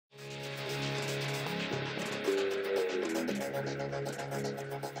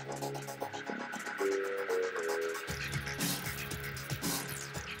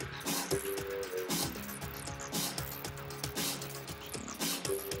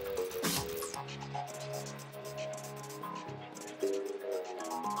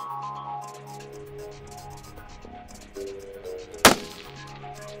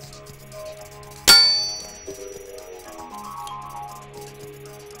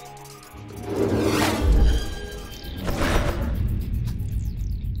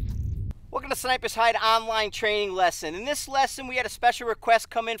Sniper's Hide online training lesson. In this lesson, we had a special request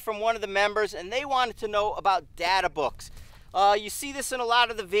come in from one of the members, and they wanted to know about Databooks. You see this in a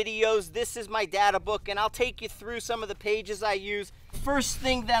lot of the videos. This is my Databook, and I'll take you through some of the pages I use. First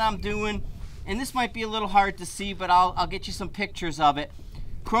thing that I'm doing, and this might be a little hard to see, but I'll get you some pictures of it.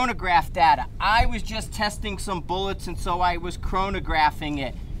 Chronograph data. I was just testing some bullets, and so I was chronographing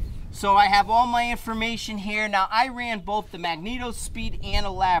it. So I have all my information here. Now, I ran both the magnetospeed and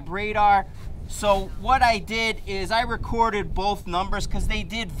a lab radar. So what I did is I recorded both numbers because they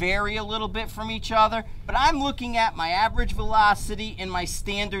did vary a little bit from each other. But I'm looking at my average velocity and my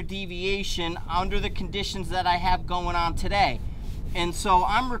standard deviation under the conditions that I have going on today. And so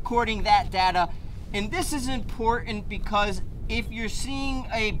I'm recording that data. And this is important because if you're seeing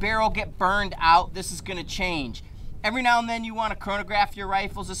a barrel get burned out, this is going to change. Every now and then you want to chronograph your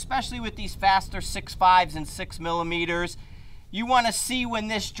rifles, especially with these faster 6.5s and 6mm. You want to see when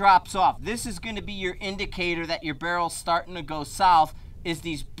this drops off. This is going to be your indicator that your barrel's starting to go south, is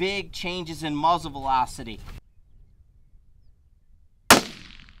these big changes in muzzle velocity.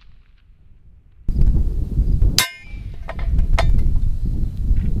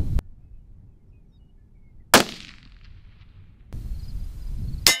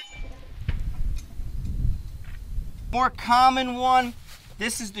 More common one,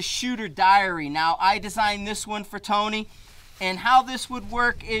 this is the shooter diary. Now, I designed this one for Tony. And how this would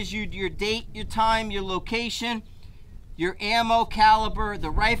work is your date, your time, your location, your ammo caliber, the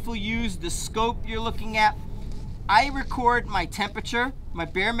rifle used, the scope you're looking at. I record my temperature, my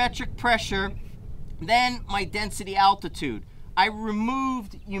barometric pressure, then my density altitude. I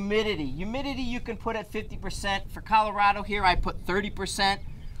removed humidity. Humidity you can put at 50%. For Colorado here, I put 30%.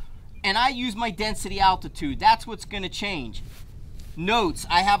 And I use my density altitude. That's what's going to change. Notes.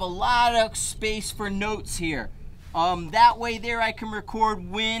 I have a lot of space for notes here. That way there I can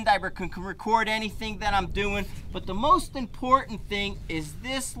record wind, I can record anything that I'm doing, but the most important thing is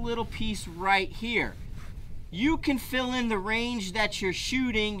this little piece right here. You can fill in the range that you're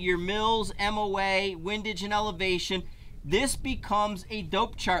shooting, your mils, MOA, windage, and elevation. This becomes a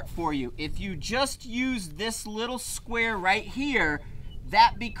dope chart for you. If you just use this little square right here,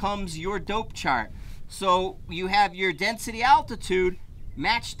 that becomes your dope chart. So you have your density altitude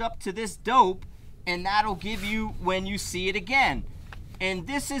matched up to this dope, and that'll give you when you see it again. And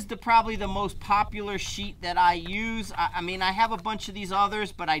this is probably the most popular sheet that I use. I mean, I have a bunch of these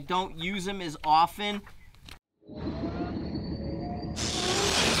others, but I don't use them as often.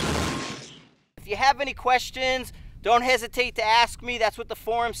 If you have any questions, don't hesitate to ask me. That's what the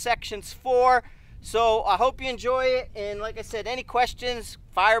forum section's for. So I hope you enjoy it. And like I said, any questions,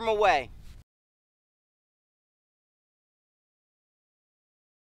 fire them away.